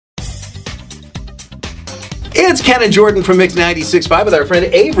It's Ken and Jordan from Mix 96.5 with our friend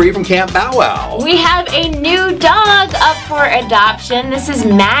Avery from Camp Bow Wow. We have a new dog up for adoption. This is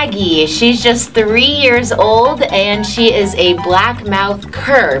Maggie. She's just 3 years old and she is a black mouth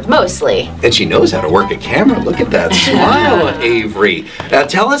cur, mostly. And she knows how to work a camera. Look at that smile, Avery. Now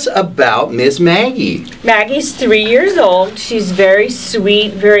tell us about Miss Maggie. Maggie's 3 years old. She's very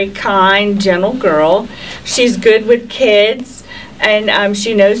sweet, very kind, gentle girl. She's good with kids, and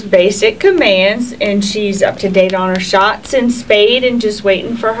she knows basic commands, and she's up to date on her shots and spayed and just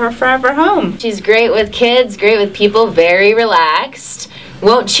waiting for her forever home. She's great with kids, great with people, very relaxed.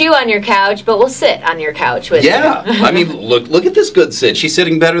 Won't chew on your couch, but will sit on your couch with you. Yeah, I mean, look at this good sit. She's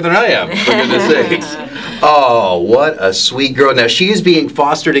sitting better than I am, for goodness sakes. Oh, what a sweet girl. Now, she is being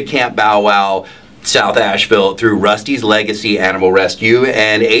fostered at Camp Bow Wow, South Asheville, through Rusty's Legacy Animal Rescue,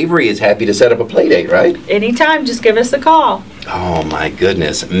 and Avery is happy to set up a play date, right? Anytime, just give us a call. Oh, my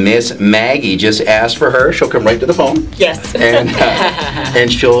goodness. Miss Maggie, just ask for her. She'll come right to the phone. Yes.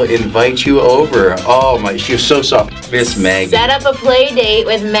 And she'll invite you over. Oh, my, she's so soft. Miss Maggie. Set up a play date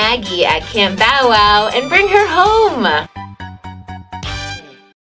with Maggie at Camp Bow Wow and bring her home.